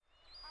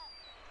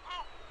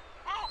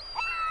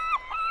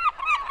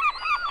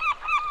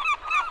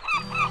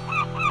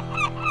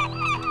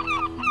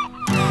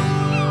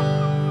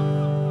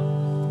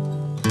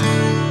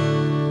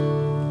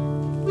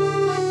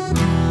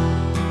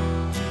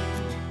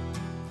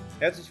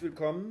Herzlich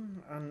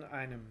willkommen an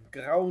einem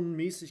grauen,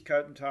 mäßig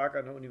kalten Tag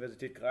an der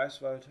Universität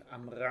Greifswald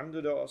am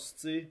Rande der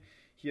Ostsee.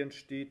 Hier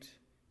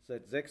entsteht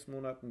seit 6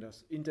 Monaten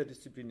das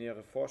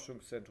interdisziplinäre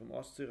Forschungszentrum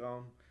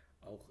Ostseeraum,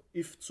 auch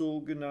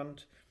IFZO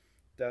genannt.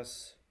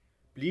 Das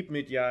blieb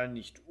medial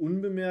nicht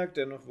unbemerkt,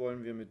 dennoch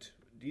wollen wir mit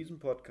diesem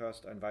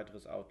Podcast ein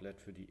weiteres Outlet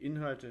für die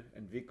Inhalte,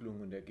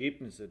 Entwicklungen und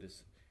Ergebnisse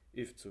des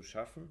IFZO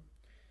schaffen.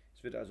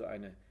 Es wird also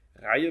eine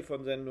Reihe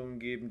von Sendungen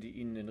geben, die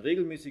Ihnen in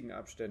regelmäßigen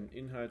Abständen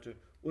Inhalte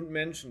und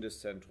Menschen des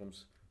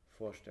Zentrums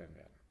vorstellen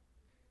werden.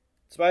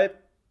 2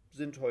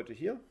 sind heute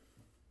hier.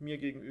 Mir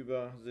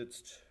gegenüber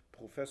sitzt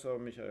Professor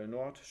Michael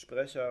Nord,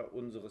 Sprecher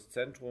unseres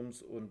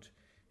Zentrums und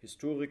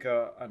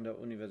Historiker an der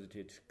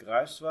Universität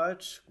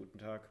Greifswald. Guten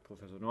Tag,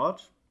 Professor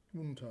Nord.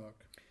 Guten Tag.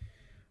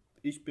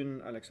 Ich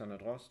bin Alexander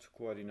Drost,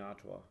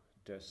 Koordinator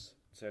des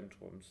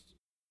Zentrums.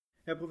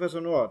 Herr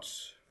Professor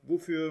Nord,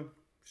 wofür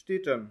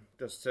steht denn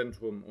das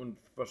Zentrum und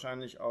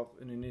wahrscheinlich auch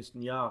in den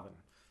nächsten Jahren?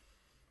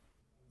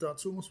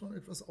 Dazu muss man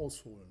etwas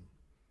ausholen.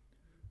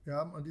 Wir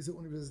haben an dieser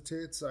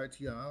Universität seit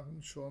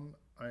Jahren schon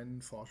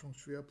einen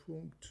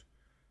Forschungsschwerpunkt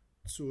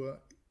zur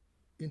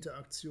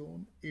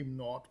Interaktion im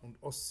Nord-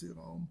 und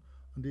Ostseeraum,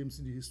 an dem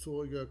sind die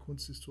Historiker,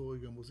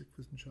 Kunsthistoriker,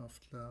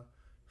 Musikwissenschaftler,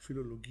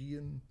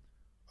 Philologien,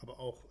 aber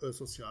auch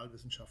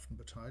Sozialwissenschaften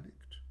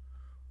beteiligt.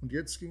 Und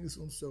jetzt ging es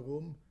uns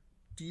darum,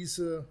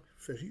 diese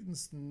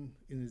verschiedensten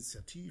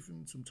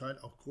Initiativen, zum Teil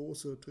auch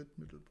große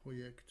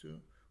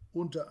Drittmittelprojekte,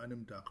 unter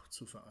einem Dach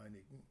zu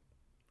vereinigen.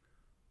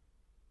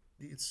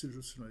 Die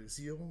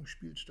Institutionalisierung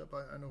spielt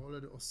dabei eine Rolle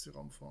der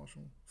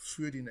Ostseeraumforschung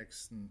für die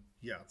nächsten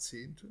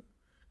Jahrzehnte,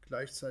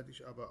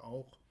 gleichzeitig aber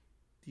auch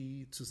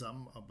die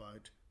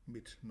Zusammenarbeit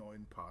mit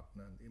neuen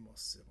Partnern im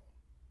Ostseeraum.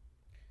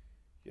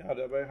 Ja,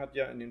 dabei hat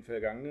ja in den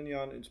vergangenen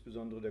Jahren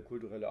insbesondere der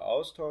kulturelle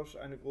Austausch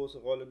eine große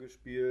Rolle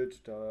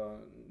gespielt.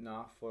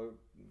 Danach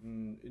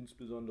folgten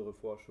insbesondere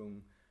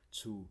Forschungen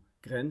zu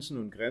Grenzen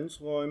und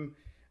Grenzräumen.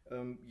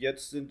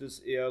 Jetzt sind es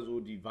eher so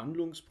die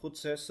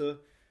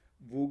Wandlungsprozesse.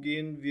 Wo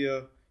gehen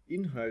wir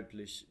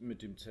inhaltlich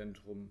mit dem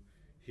Zentrum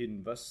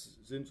hin? Was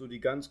sind so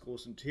die ganz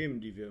großen Themen,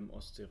 die wir im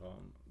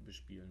Ostseeraum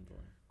bespielen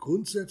wollen?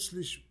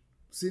 Grundsätzlich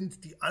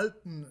sind die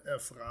alten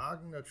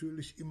Fragen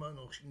natürlich immer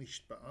noch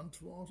nicht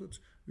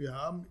beantwortet. Wir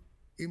haben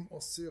im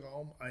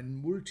Ostseeraum einen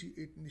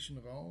multiethnischen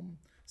Raum,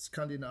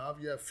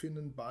 Skandinavier,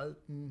 Finnen,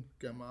 Balten,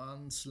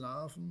 Germanen,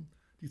 Slawen,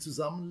 die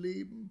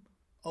zusammenleben,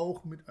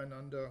 auch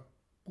miteinander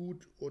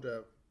gut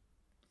oder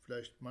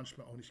vielleicht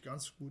manchmal auch nicht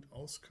ganz gut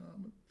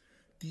auskamen.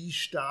 Die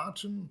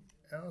Staaten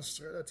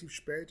erst relativ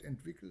spät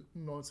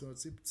entwickelten,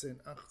 1917,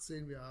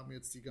 18. Wir haben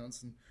jetzt die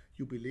ganzen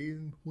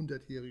Jubiläen,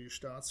 100-jährige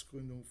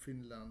Staatsgründung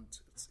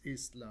Finnland,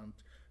 Estland,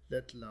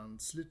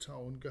 Lettland,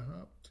 Litauen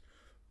gehabt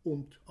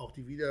und auch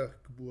die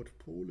Wiedergeburt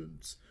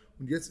Polens.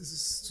 Und jetzt ist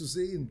es zu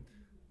sehen,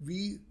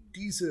 wie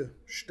diese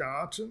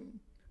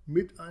Staaten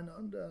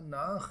miteinander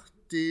nach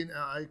den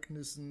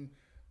Ereignissen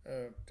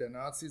der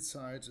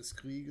Nazizeit, des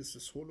Krieges,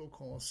 des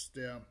Holocaust,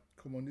 der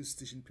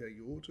kommunistischen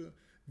Periode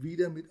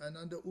wieder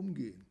miteinander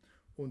umgehen.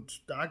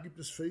 Und da gibt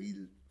es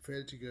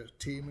vielfältige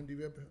Themen, die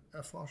wir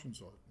erforschen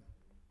sollten.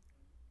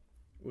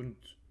 Und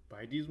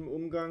bei diesem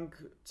Umgang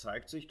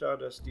zeigt sich da,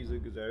 dass diese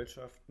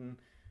Gesellschaften,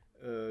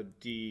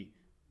 die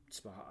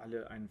zwar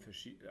alle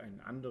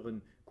einen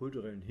anderen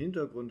kulturellen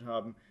Hintergrund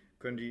haben,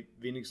 können die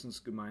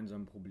wenigstens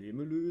gemeinsam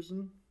Probleme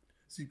lösen?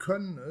 Sie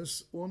können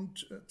es,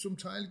 und zum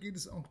Teil geht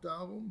es auch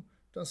darum,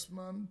 dass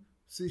man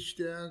sich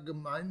der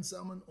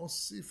gemeinsamen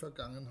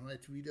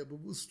Ostsee-Vergangenheit wieder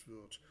bewusst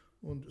wird.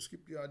 Und es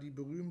gibt ja die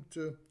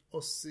berühmte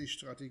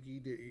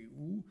Ostseestrategie der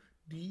EU,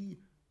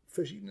 die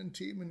verschiedenen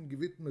Themen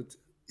gewidmet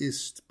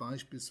ist,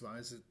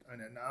 beispielsweise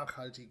einer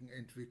nachhaltigen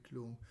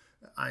Entwicklung,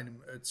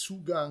 einem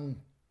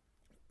Zugang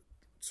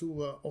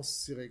zur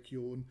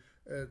Ostseeregion,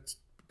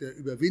 der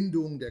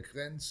Überwindung der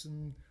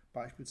Grenzen,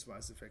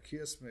 beispielsweise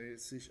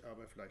verkehrsmäßig,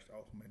 aber vielleicht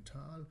auch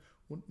mental,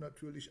 und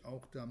natürlich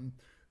auch dann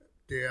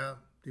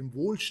dem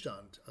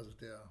Wohlstand, also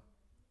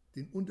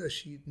den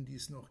Unterschieden, die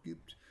es noch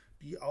gibt,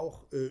 die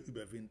auch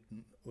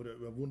überwinden oder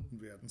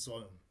überwunden werden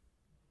sollen.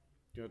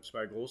 Ja,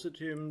 2 große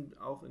Themen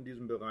auch in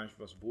diesem Bereich,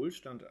 was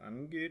Wohlstand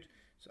angeht,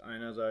 ist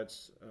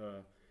einerseits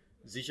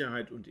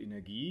Sicherheit und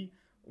Energie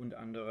und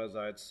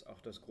andererseits auch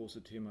das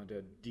große Thema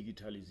der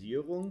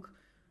Digitalisierung.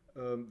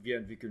 Wir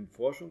entwickeln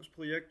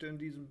Forschungsprojekte in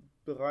diesem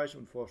Bereich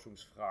und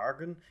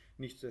Forschungsfragen.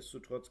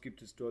 Nichtsdestotrotz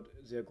gibt es dort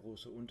sehr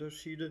große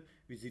Unterschiede.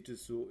 Wie sieht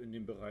es so in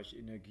dem Bereich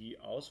Energie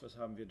aus? Was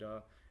haben wir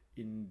da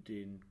in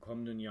den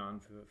kommenden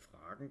Jahren für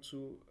Fragen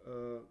zu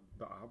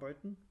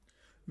bearbeiten?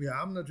 Wir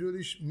haben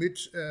natürlich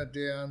mit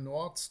der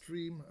Nord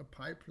Stream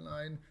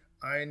Pipeline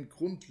ein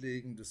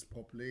grundlegendes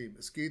Problem.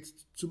 Es geht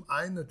zum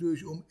einen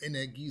natürlich um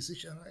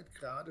Energiesicherheit,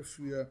 gerade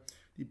für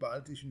die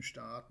baltischen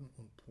Staaten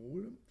und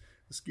Polen.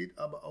 Es geht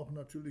aber auch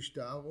natürlich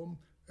darum,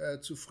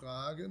 zu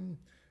fragen,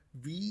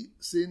 wie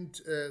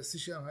sind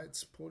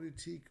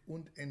Sicherheitspolitik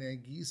und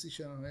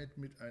Energiesicherheit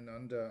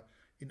miteinander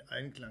in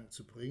Einklang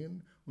zu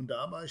bringen. Und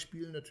dabei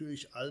spielen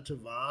natürlich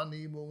alte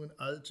Wahrnehmungen,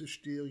 alte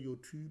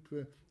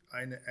Stereotype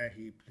eine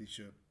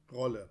erhebliche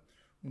Rolle.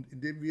 Und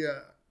indem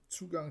wir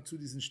Zugang zu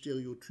diesen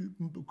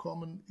Stereotypen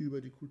bekommen über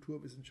die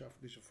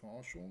kulturwissenschaftliche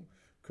Forschung,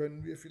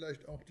 können wir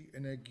vielleicht auch die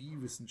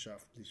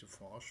energiewissenschaftliche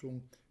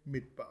Forschung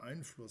mit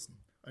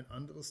beeinflussen. Ein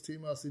anderes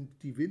Thema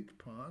sind die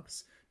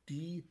Windparks,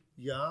 die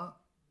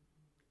ja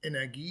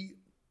Energie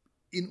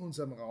in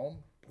unserem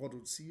Raum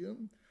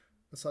produzieren.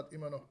 Es hat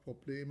immer noch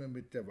Probleme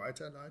mit der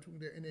Weiterleitung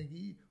der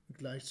Energie und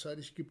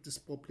gleichzeitig gibt es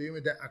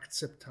Probleme der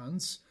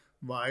Akzeptanz,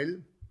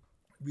 weil,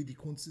 wie die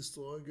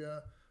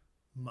Kunsthistoriker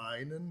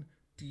meinen,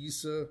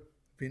 diese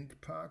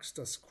Windparks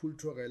das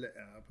kulturelle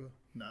Erbe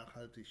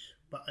nachhaltig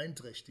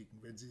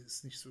beeinträchtigen, wenn sie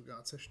es nicht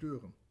sogar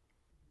zerstören.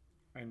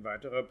 Ein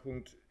weiterer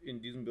Punkt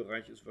in diesem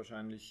Bereich ist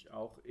wahrscheinlich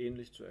auch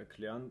ähnlich zu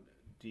erklären,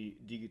 die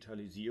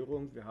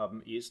Digitalisierung. Wir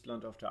haben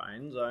Estland auf der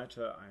einen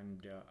Seite, einen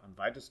der am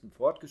weitesten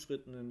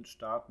fortgeschrittenen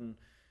Staaten,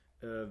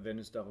 wenn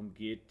es darum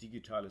geht,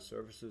 digitale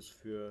Services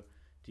für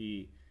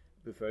die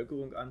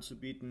Bevölkerung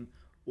anzubieten.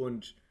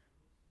 Und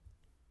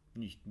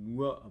nicht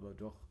nur, aber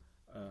doch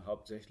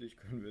hauptsächlich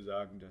können wir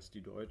sagen, dass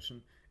die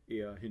Deutschen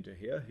eher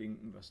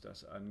hinterherhinken, was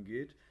das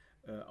angeht,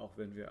 auch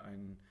wenn wir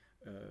einen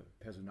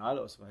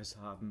Personalausweis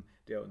haben,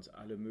 der uns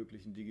alle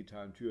möglichen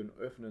digitalen Türen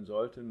öffnen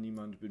sollte.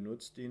 Niemand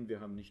benutzt ihn. Wir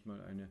haben nicht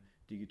mal eine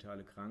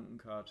digitale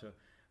Krankenkarte.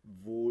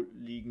 Wo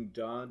liegen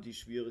da die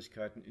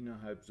Schwierigkeiten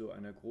innerhalb so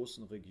einer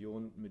großen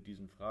Region mit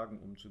diesen Fragen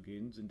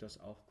umzugehen? Sind das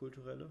auch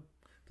kulturelle?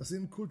 Das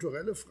sind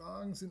kulturelle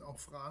Fragen, sind auch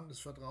Fragen des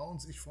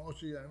Vertrauens. Ich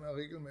forsche ja immer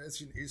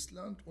regelmäßig in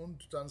Estland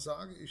und dann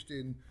sage ich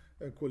den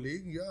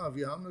Kollegen, ja,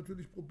 wir haben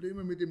natürlich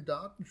Probleme mit dem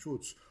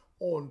Datenschutz.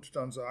 Und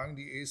dann sagen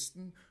die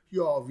Esten,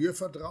 ja, wir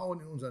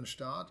vertrauen in unseren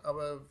Staat,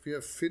 aber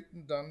wir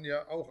finden dann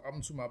ja auch ab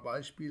und zu mal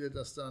Beispiele,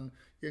 dass dann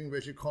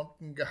irgendwelche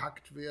Konten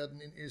gehackt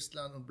werden in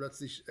Estland und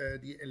plötzlich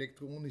die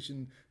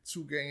elektronischen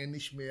Zugänge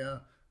nicht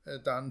mehr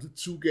dann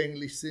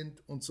zugänglich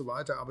sind und so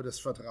weiter. Aber das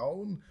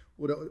Vertrauen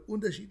oder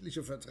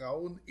unterschiedliche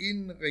Vertrauen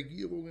in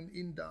Regierungen,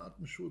 in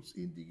Datenschutz,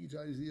 in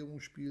Digitalisierung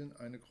spielen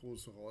eine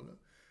große Rolle.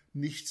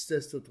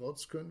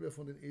 Nichtsdestotrotz können wir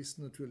von den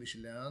Esten natürlich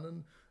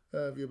lernen.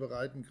 Wir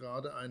bereiten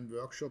gerade einen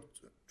Workshop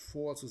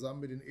vor,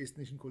 zusammen mit den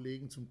estnischen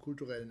Kollegen zum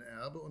kulturellen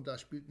Erbe. Und da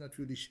spielt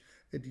natürlich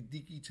die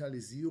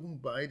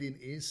Digitalisierung bei den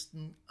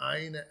Esten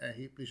eine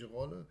erhebliche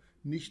Rolle.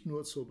 Nicht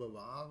nur zur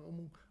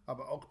Bewahrung,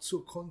 aber auch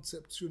zur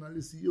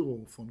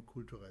Konzeptionalisierung von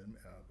kulturellem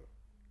Erbe.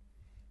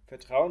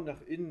 Vertrauen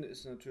nach innen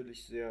ist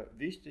natürlich sehr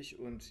wichtig.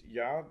 Und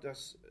ja,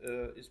 das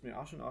ist mir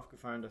auch schon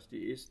aufgefallen, dass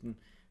die Esten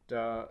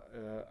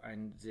da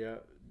ein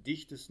sehr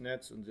dichtes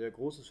Netz und sehr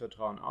großes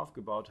Vertrauen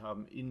aufgebaut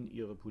haben in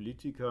ihre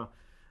Politiker,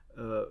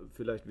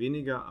 vielleicht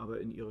weniger, aber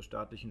in ihre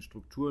staatlichen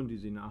Strukturen, die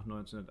sie nach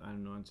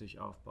 1991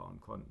 aufbauen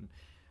konnten.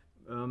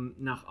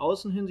 Nach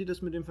außen hin sieht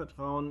es mit dem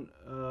Vertrauen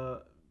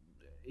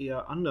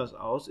eher anders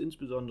aus,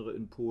 insbesondere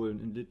in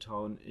Polen, in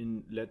Litauen,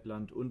 in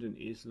Lettland und in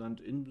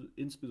Estland,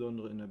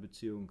 insbesondere in der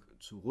Beziehung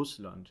zu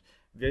Russland.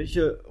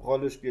 Welche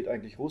Rolle spielt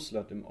eigentlich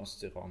Russland im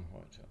Ostseeraum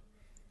heute?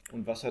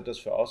 Und was hat das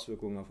für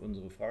Auswirkungen auf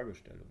unsere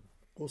Fragestellung?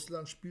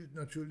 Russland spielt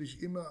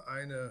natürlich immer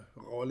eine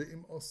Rolle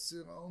im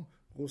Ostseeraum.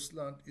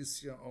 Russland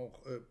ist ja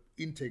auch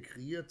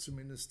integriert,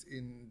 zumindest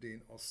in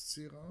den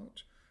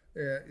Ostseerat.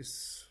 Er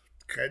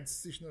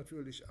grenzt sich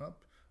natürlich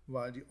ab,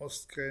 weil die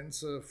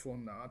Ostgrenze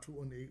von NATO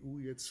und EU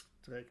jetzt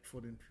direkt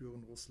vor den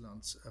Türen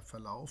Russlands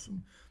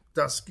verlaufen.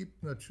 Das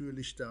gibt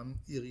natürlich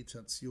dann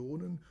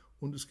Irritationen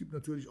und es gibt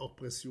natürlich auch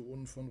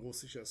Pressionen von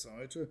russischer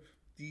Seite,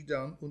 die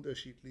dann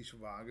unterschiedlich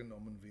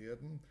wahrgenommen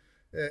werden.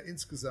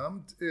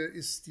 Insgesamt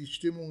ist die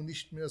Stimmung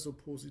nicht mehr so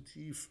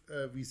positiv,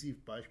 wie sie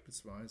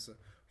beispielsweise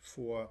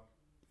vor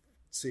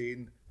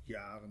 10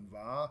 Jahren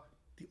war.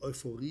 Die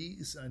Euphorie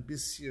ist ein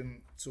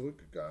bisschen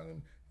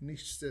zurückgegangen.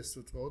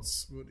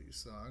 Nichtsdestotrotz würde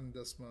ich sagen,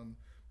 dass man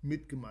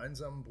mit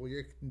gemeinsamen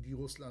Projekten, die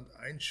Russland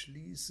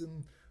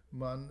einschließen,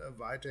 man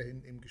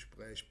weiterhin im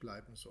Gespräch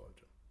bleiben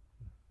sollte.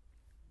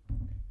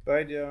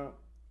 Bei der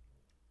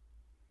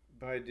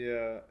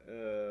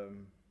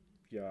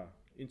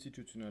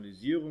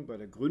Institutionalisierung, bei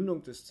der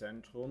Gründung des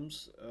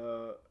Zentrums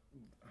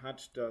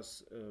hat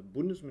das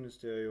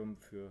Bundesministerium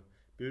für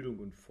Bildung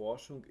und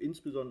Forschung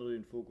insbesondere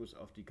den Fokus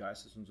auf die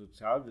geistes- und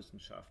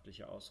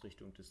sozialwissenschaftliche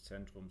Ausrichtung des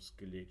Zentrums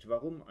gelegt.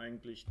 Warum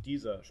eigentlich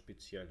dieser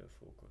spezielle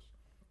Fokus?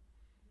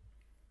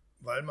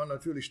 Weil man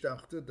natürlich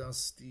dachte,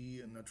 dass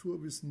die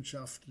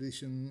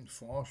naturwissenschaftlichen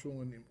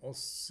Forschungen im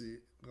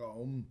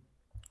Ostseeraum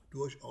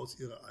durchaus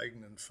ihre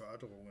eigenen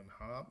Förderungen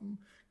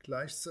haben.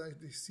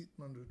 Gleichzeitig sieht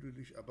man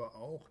natürlich aber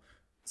auch,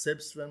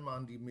 selbst wenn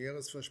man die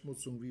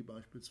Meeresverschmutzung wie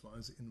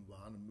beispielsweise in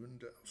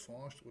Warnemünde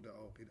erforscht oder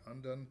auch in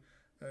anderen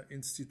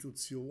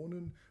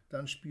Institutionen,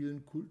 dann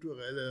spielen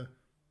kulturelle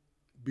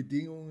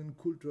Bedingungen,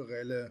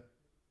 kulturelle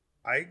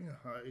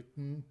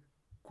Eigenheiten,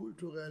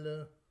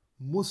 kulturelle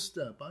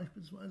Muster,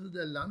 beispielsweise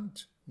der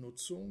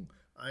Landnutzung,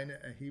 eine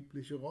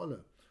erhebliche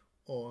Rolle.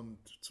 Und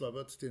zwar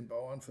wird den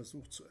Bauern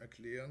versucht zu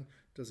erklären,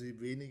 dass sie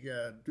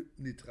weniger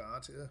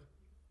Nitrate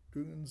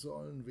düngen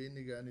sollen,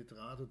 weniger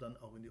Nitrate dann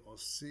auch in die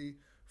Ostsee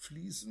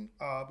fließen,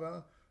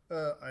 aber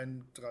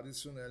ein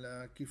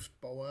traditioneller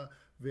Giftbauer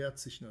wehrt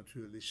sich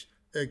natürlich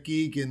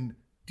gegen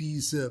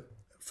diese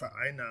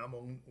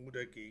Vereinnahmungen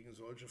oder gegen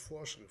solche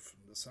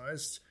Vorschriften. Das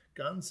heißt,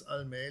 ganz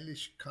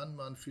allmählich kann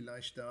man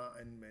vielleicht da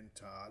einen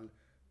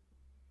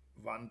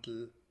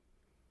Mentalwandel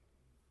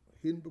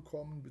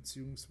hinbekommen,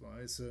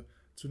 beziehungsweise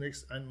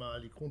zunächst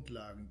einmal die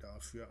Grundlagen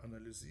dafür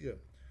analysieren.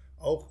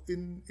 Auch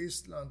in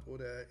Estland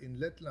oder in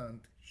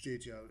Lettland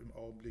steht ja im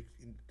Augenblick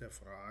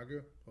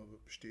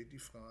besteht die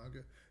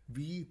Frage,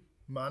 wie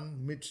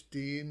man mit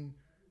den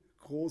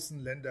großen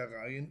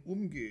Ländereien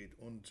umgeht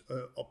und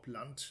ob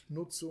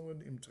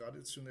Landnutzungen im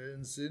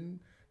traditionellen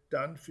Sinn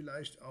dann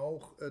vielleicht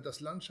auch das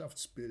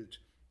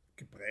Landschaftsbild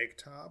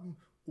geprägt haben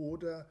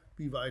oder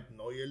wie weit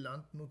neue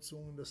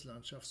Landnutzungen das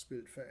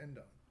Landschaftsbild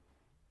verändern.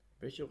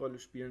 Welche Rolle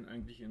spielen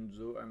eigentlich in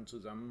so einem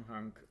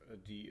Zusammenhang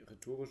die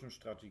rhetorischen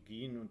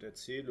Strategien und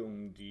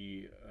Erzählungen,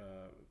 die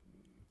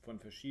von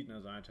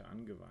verschiedener Seite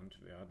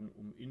angewandt werden,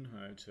 um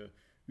Inhalte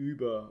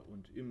über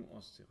und im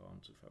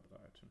Ostseeraum zu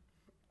verbreiten?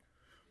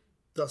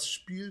 Das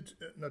spielt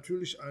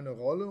natürlich eine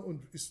Rolle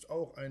und ist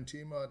auch ein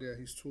Thema der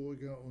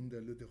Historiker und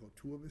der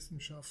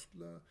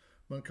Literaturwissenschaftler.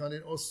 Man kann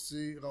den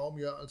Ostseeraum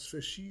ja als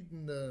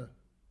verschiedene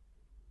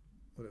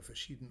oder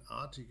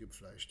verschiedenartige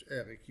vielleicht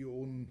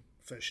Regionen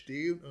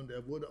verstehen und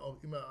er wurde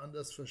auch immer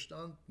anders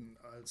verstanden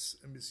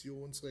als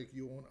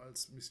Missionsregion,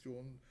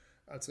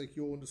 als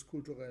Region des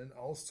kulturellen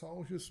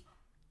Austausches.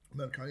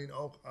 Man kann ihn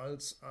auch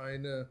als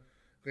eine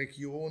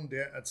Region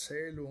der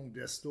Erzählung,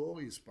 der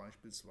Stories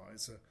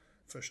beispielsweise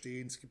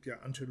verstehen. Es gibt ja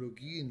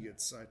Anthologien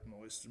jetzt seit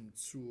neuestem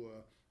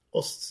zur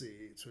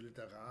Ostsee, zur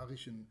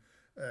literarischen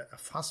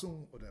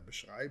Erfassung oder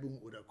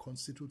Beschreibung oder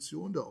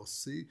Konstitution der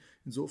Ostsee.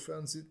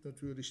 Insofern sind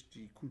natürlich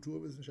die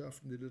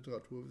Kulturwissenschaften, die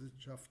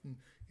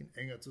Literaturwissenschaften in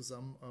enger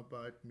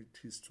Zusammenarbeit mit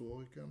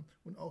Historikern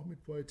und auch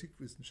mit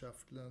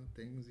Politikwissenschaftlern,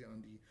 denken Sie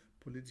an die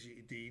politische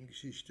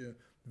Ideengeschichte,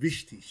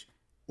 wichtig,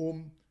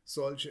 um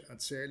solche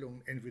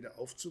Erzählungen entweder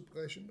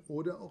aufzubrechen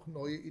oder auch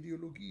neue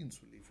Ideologien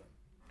zu liefern.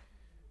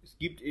 Es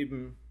gibt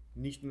eben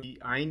nicht nur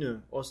die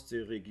eine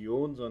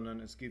Ostseeregion, sondern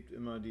es gibt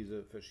immer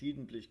diese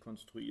verschiedentlich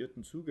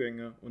konstruierten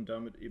Zugänge und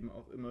damit eben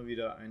auch immer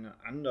wieder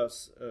eine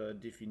anders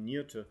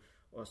definierte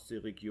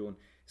Ostseeregion.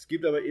 Es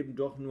gibt aber eben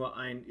doch nur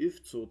ein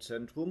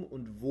IFZO-Zentrum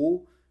und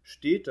wo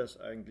steht das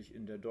eigentlich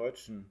in der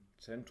deutschen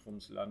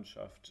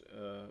Zentrumslandschaft,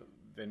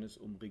 wenn es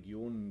um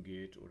Regionen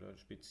geht oder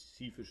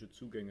spezifische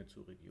Zugänge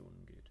zu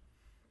Regionen geht?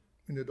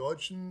 In der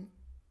deutschen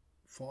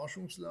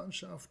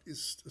Forschungslandschaft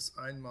ist es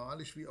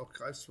einmalig, wie auch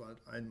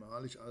Greifswald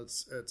einmalig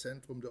als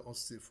Zentrum der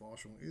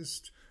Ostseeforschung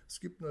ist. Es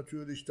gibt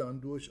natürlich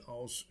dann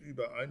durchaus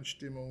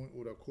Übereinstimmungen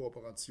oder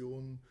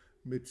Kooperationen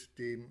mit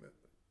dem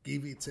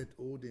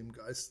GWZO, dem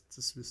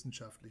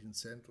Geisteswissenschaftlichen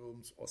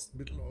Zentrum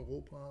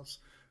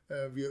Ostmitteleuropas.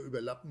 Wir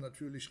überlappen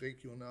natürlich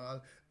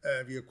regional.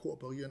 Wir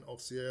kooperieren auch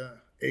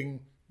sehr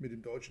eng mit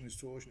dem Deutschen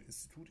Historischen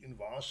Institut in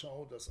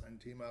Warschau, das ein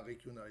Thema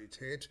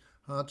Regionalität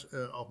hat.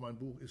 Auch mein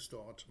Buch ist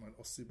dort, mein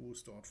Ostseebuch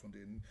ist dort von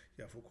denen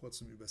ja vor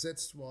kurzem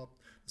übersetzt worden.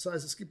 Das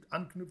heißt, es gibt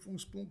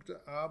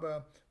Anknüpfungspunkte,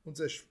 aber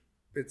unser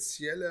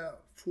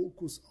spezieller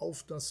Fokus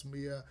auf das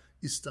Meer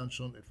ist dann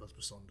schon etwas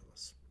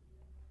Besonderes.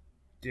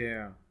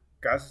 Der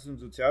geistes- und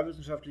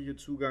sozialwissenschaftliche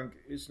Zugang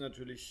ist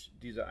natürlich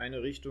diese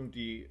eine Richtung,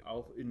 die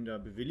auch in der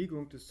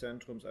Bewilligung des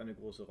Zentrums eine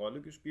große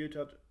Rolle gespielt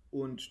hat.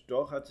 Und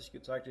doch hat sich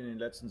gezeigt in den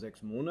letzten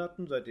 6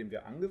 Monaten, seitdem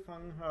wir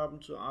angefangen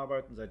haben zu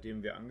arbeiten,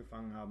 seitdem wir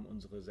angefangen haben,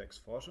 unsere 6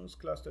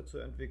 Forschungscluster zu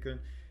entwickeln,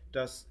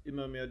 dass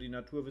immer mehr die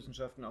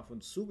Naturwissenschaften auf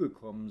uns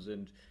zugekommen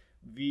sind.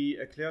 Wie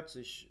erklärt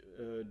sich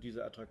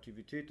diese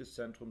Attraktivität des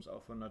Zentrums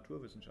auch von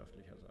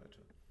naturwissenschaftlicher Seite?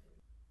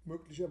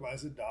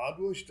 Möglicherweise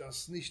dadurch,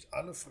 dass nicht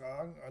alle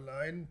Fragen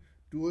allein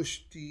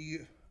durch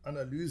die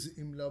Analyse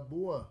im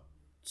Labor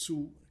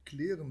zu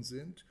klären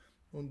sind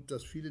und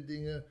dass viele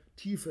Dinge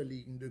tiefer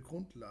liegende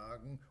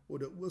Grundlagen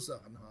oder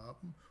Ursachen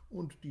haben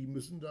und die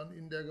müssen dann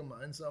in der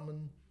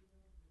gemeinsamen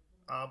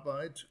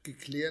Arbeit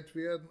geklärt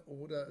werden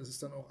oder es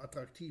ist dann auch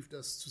attraktiv,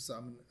 das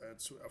zusammen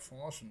zu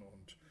erforschen.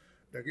 Und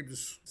da gibt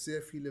es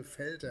sehr viele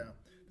Felder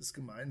des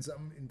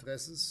gemeinsamen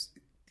Interesses,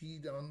 die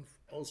dann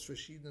aus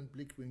verschiedenen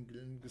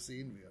Blickwinkeln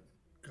gesehen werden.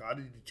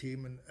 Gerade die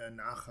Themen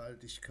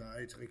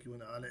Nachhaltigkeit,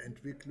 regionale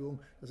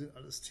Entwicklung, das sind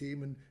alles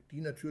Themen, die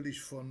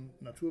natürlich von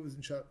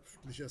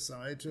naturwissenschaftlicher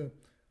Seite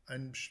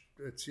einen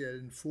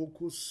speziellen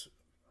Fokus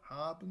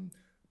haben,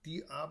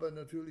 die aber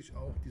natürlich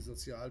auch die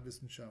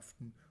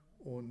Sozialwissenschaften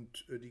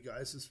und die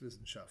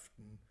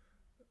Geisteswissenschaften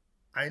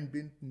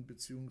einbinden,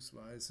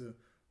 beziehungsweise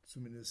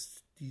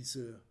zumindest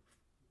diese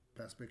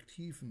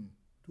Perspektiven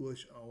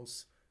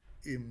durchaus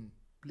im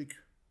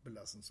Blick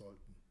belassen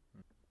sollten.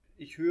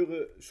 Ich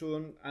höre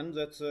schon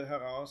Ansätze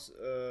heraus,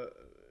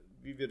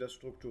 wie wir das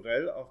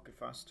strukturell auch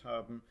gefasst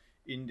haben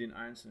in den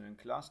einzelnen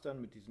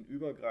Clustern mit diesen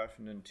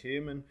übergreifenden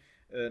Themen.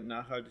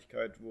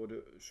 Nachhaltigkeit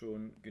wurde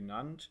schon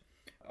genannt,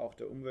 auch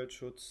der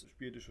Umweltschutz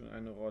spielte schon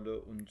eine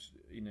Rolle und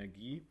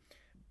Energie.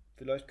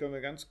 Vielleicht können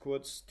wir ganz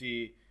kurz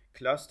die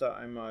Cluster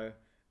einmal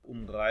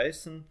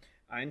umreißen.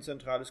 Ein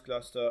zentrales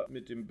Cluster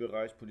mit dem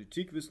Bereich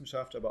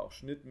Politikwissenschaft, aber auch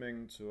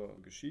Schnittmengen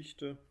zur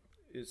Geschichte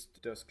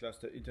ist das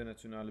Cluster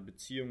Internationale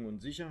Beziehungen und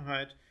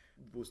Sicherheit.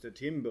 Wo ist der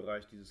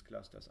Themenbereich dieses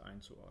Clusters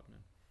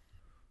einzuordnen?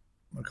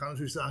 Man kann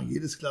natürlich sagen,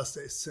 jedes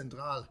Cluster ist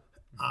zentral,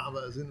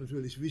 Aber es sind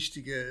natürlich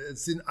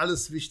es sind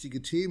alles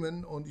wichtige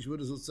Themen und ich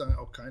würde sozusagen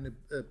auch keine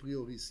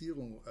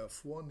Priorisierung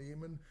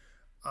vornehmen.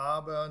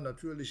 Aber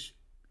natürlich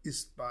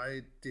ist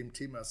bei dem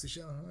Thema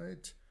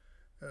Sicherheit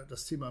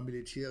das Thema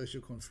militärische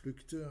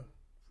Konflikte,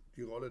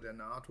 die Rolle der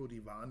NATO,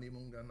 die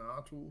Wahrnehmung der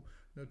NATO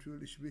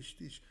natürlich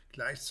wichtig.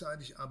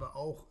 Gleichzeitig aber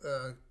auch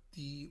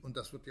und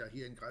das wird ja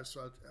hier in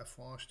Greifswald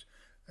erforscht,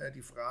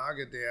 die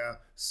Frage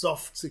der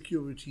Soft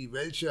Security.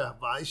 Welche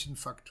weichen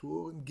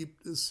Faktoren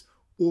gibt es,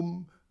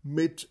 um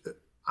mit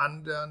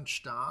anderen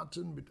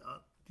Staaten,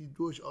 die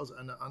durchaus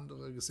eine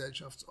andere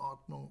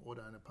Gesellschaftsordnung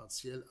oder eine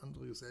partiell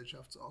andere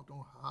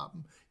Gesellschaftsordnung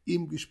haben,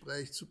 im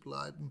Gespräch zu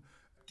bleiben,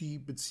 die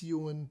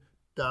Beziehungen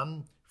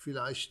dann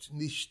vielleicht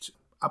nicht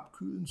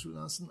abkühlen zu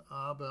lassen,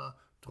 aber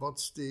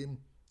trotzdem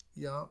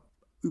ja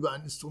über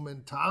ein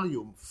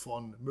Instrumentarium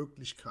von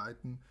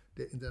Möglichkeiten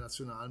der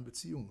internationalen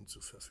Beziehungen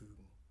zu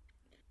verfügen.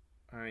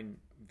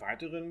 Einen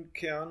weiteren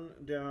Kern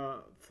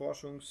der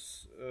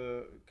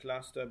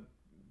Forschungscluster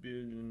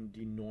bilden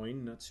die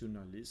neuen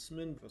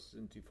Nationalismen. Was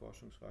sind die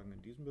Forschungsfragen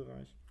in diesem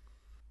Bereich?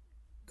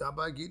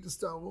 Dabei geht es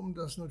darum,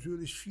 dass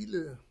natürlich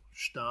viele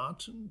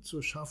Staaten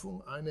zur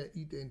Schaffung einer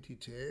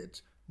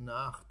Identität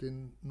nach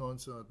den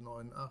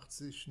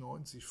 1989,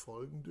 90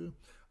 folgende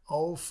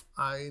auf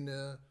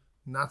eine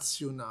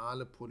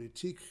nationale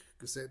Politik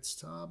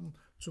gesetzt haben,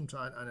 zum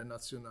Teil eine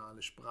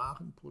nationale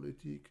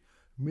Sprachenpolitik.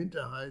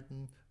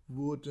 Minderheiten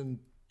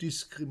wurden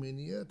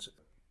diskriminiert,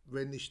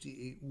 wenn nicht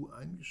die EU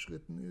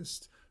eingeschritten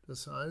ist.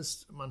 Das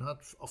heißt, man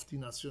hat auf die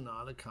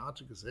nationale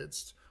Karte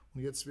gesetzt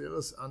und jetzt wäre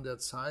es an der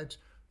Zeit,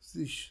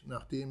 sich,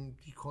 nachdem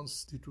die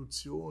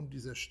Konstitution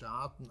dieser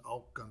Staaten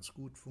auch ganz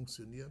gut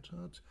funktioniert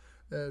hat,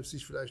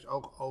 sich vielleicht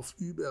auch auf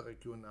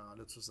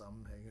überregionale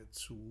Zusammenhänge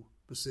zu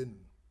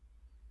besinnen.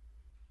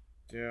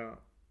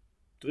 Der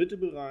dritte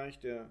Bereich,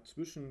 der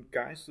zwischen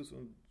Geistes-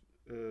 und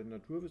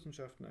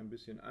Naturwissenschaften ein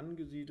bisschen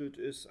angesiedelt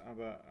ist,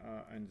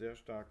 aber einen sehr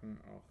starken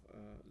auch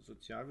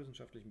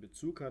sozialwissenschaftlichen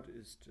Bezug hat,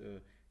 ist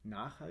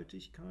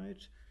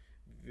Nachhaltigkeit.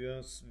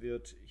 Was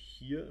wird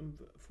hier im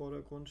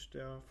Vordergrund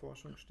der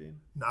Forschung stehen?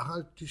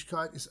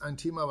 Nachhaltigkeit ist ein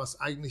Thema, was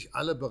eigentlich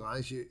alle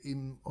Bereiche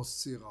im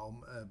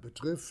Ostseeraum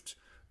betrifft.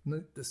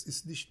 Das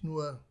ist nicht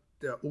nur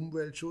der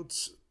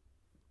Umweltschutz,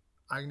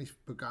 eigentlich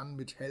begann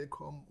mit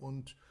HELCOM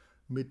und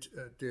mit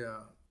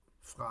der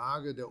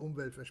Frage der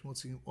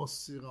Umweltverschmutzung im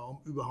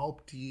Ostseeraum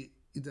überhaupt die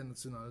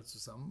internationale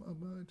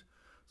Zusammenarbeit,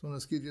 sondern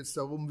es geht jetzt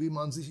darum, wie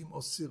man sich im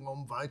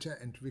Ostseeraum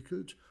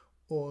weiterentwickelt.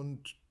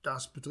 Und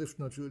das betrifft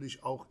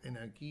natürlich auch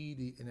Energie,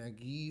 die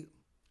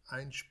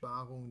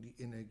Energieeinsparung, die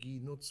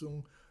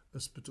Energienutzung.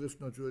 Es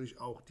betrifft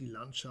natürlich auch die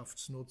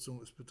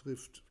Landschaftsnutzung. Es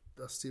betrifft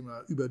das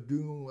Thema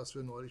Überdüngung, was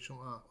wir neulich schon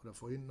mal oder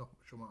vorhin noch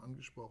schon mal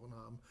angesprochen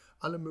haben.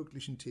 Alle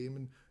möglichen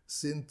Themen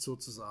sind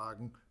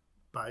sozusagen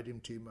bei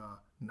dem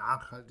Thema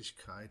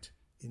Nachhaltigkeit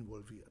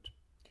involviert.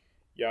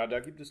 Ja, da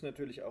gibt es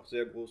natürlich auch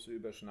sehr große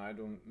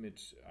Überschneidungen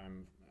mit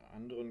einem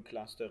anderen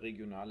Cluster,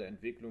 regionale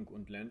Entwicklung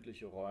und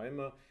ländliche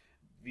Räume.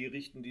 Wie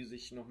richten die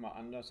sich nochmal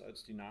anders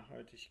als die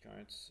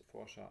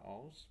Nachhaltigkeitsforscher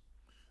aus?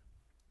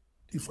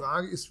 Die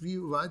Frage ist,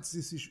 wie weit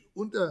sie sich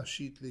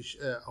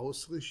unterschiedlich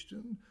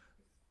ausrichten.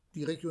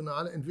 Die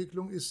regionale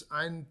Entwicklung ist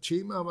ein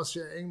Thema, was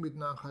sehr eng mit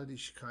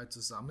Nachhaltigkeit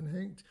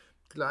zusammenhängt.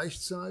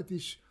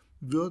 Gleichzeitig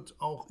wird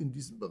auch in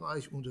diesem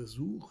Bereich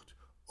untersucht,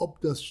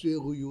 ob das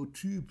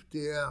Stereotyp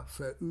der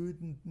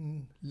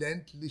verödenden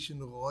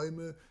ländlichen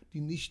Räume,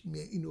 die nicht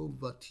mehr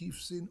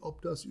innovativ sind,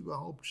 ob das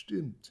überhaupt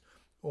stimmt.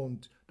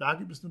 Und da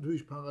gibt es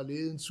natürlich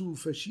Parallelen zu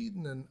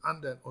verschiedenen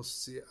anderen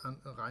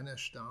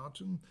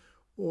Ostseerainer-Staaten.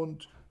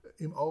 Und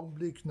im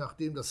Augenblick,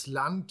 nachdem das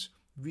Land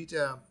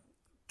wieder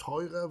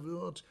teurer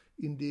wird,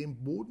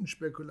 indem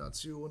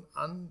Bodenspekulation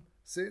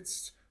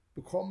ansetzt,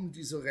 bekommen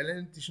diese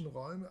ländlichen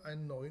Räume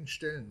einen neuen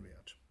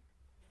Stellenwert.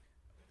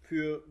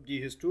 Für die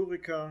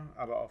Historiker,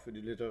 aber auch für die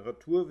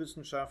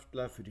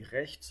Literaturwissenschaftler, für die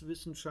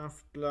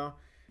Rechtswissenschaftler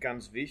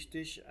ganz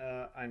wichtig,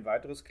 ein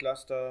weiteres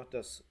Cluster,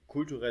 das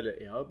kulturelle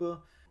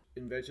Erbe.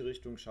 In welche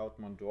Richtung schaut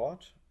man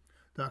dort?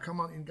 Da kann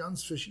man in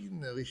ganz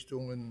verschiedene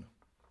Richtungen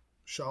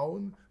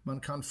schauen. Man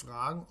kann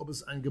fragen, ob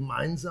es ein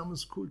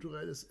gemeinsames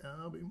kulturelles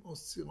Erbe im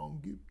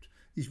Ostseeraum gibt.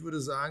 Ich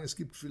würde sagen, es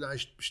gibt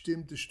vielleicht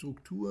bestimmte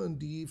Strukturen,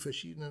 die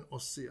verschiedenen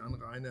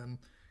Ostseeanrainern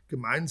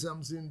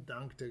gemeinsam sind,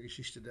 dank der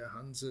Geschichte der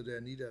Hanse,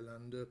 der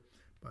Niederlande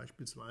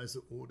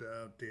beispielsweise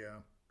oder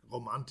der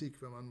Romantik,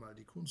 wenn man mal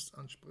die Kunst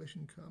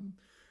ansprechen kann.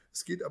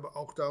 Es geht aber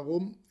auch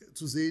darum,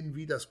 zu sehen,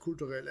 wie das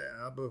kulturelle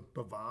Erbe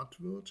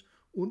bewahrt wird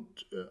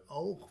und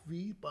auch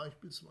wie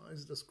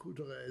beispielsweise das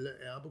kulturelle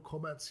Erbe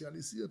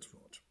kommerzialisiert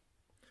wird.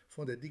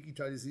 Von der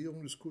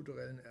Digitalisierung des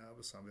kulturellen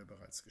Erbes haben wir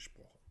bereits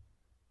gesprochen.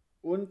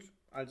 Und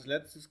als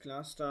letztes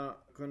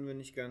Cluster können wir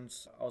nicht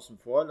ganz außen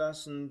vor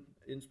lassen,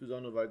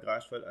 insbesondere weil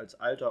Greifswald als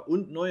alter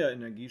und neuer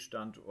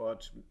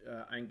Energiestandort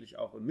eigentlich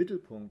auch im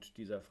Mittelpunkt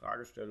dieser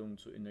Fragestellungen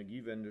zur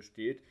Energiewende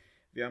steht.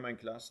 Wir haben ein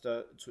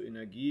Cluster zur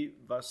Energie.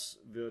 Was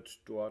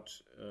wird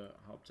dort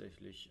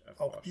hauptsächlich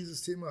erforscht? Auch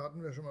dieses Thema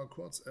hatten wir schon mal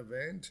kurz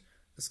erwähnt.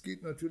 Es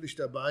geht natürlich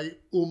dabei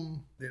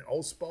um den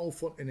Ausbau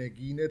von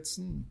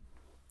Energienetzen,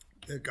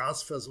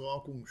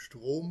 Gasversorgung,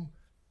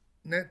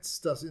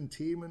 Stromnetz. Das sind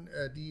Themen,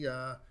 die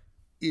ja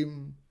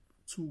im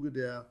Zuge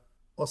der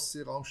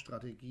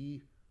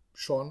Ostseeraumstrategie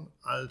schon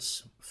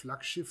als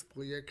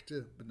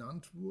Flaggschiffprojekte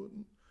benannt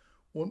wurden.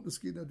 Und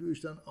es geht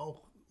natürlich dann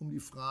auch um die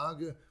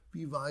Frage,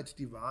 wie weit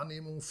die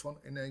Wahrnehmung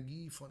von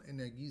Energie, von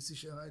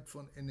Energiesicherheit,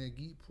 von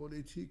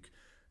Energiepolitik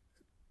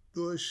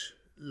durch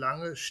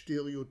lange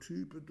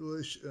Stereotype,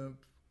 durch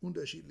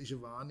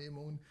unterschiedliche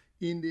Wahrnehmungen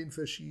in den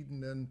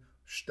verschiedenen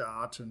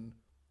Staaten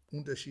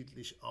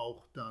unterschiedlich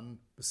auch dann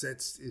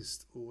besetzt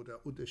ist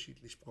oder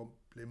unterschiedlich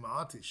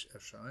problematisch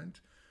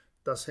erscheint.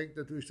 Das hängt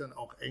natürlich dann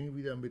auch eng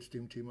wieder mit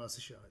dem Thema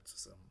Sicherheit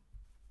zusammen.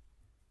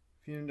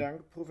 Vielen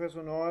Dank,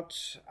 Professor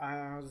Nord.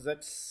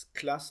 6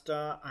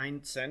 Cluster,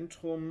 ein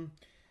Zentrum.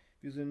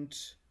 Wir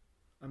sind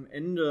am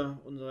Ende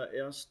unserer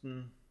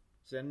ersten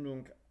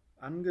Sendung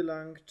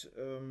angelangt.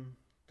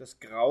 Das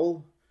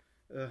Grau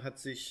hat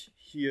sich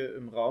hier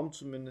im Raum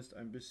zumindest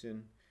ein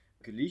bisschen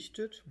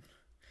gelichtet,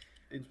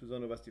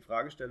 insbesondere was die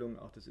Fragestellungen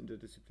auch des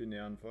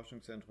interdisziplinären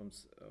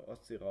Forschungszentrums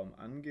Ostseeraum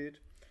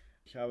angeht.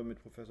 Ich habe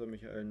mit Professor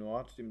Michael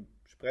Nord, dem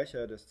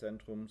Sprecher des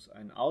Zentrums,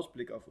 einen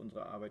Ausblick auf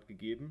unsere Arbeit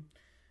gegeben.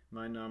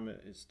 Mein Name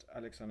ist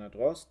Alexander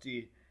Drost.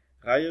 Die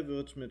Reihe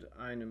wird mit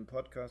einem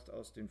Podcast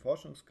aus den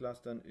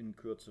Forschungsclustern in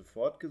Kürze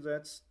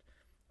fortgesetzt.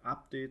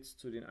 Updates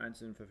zu den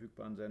einzelnen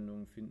verfügbaren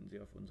Sendungen finden Sie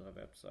auf unserer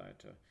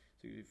Webseite.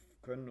 Sie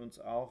können uns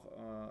auch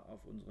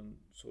auf unseren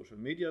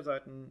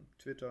Social-Media-Seiten,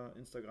 Twitter,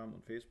 Instagram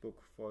und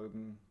Facebook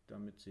folgen,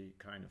 damit Sie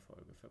keine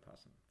Folge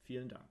verpassen.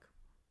 Vielen Dank.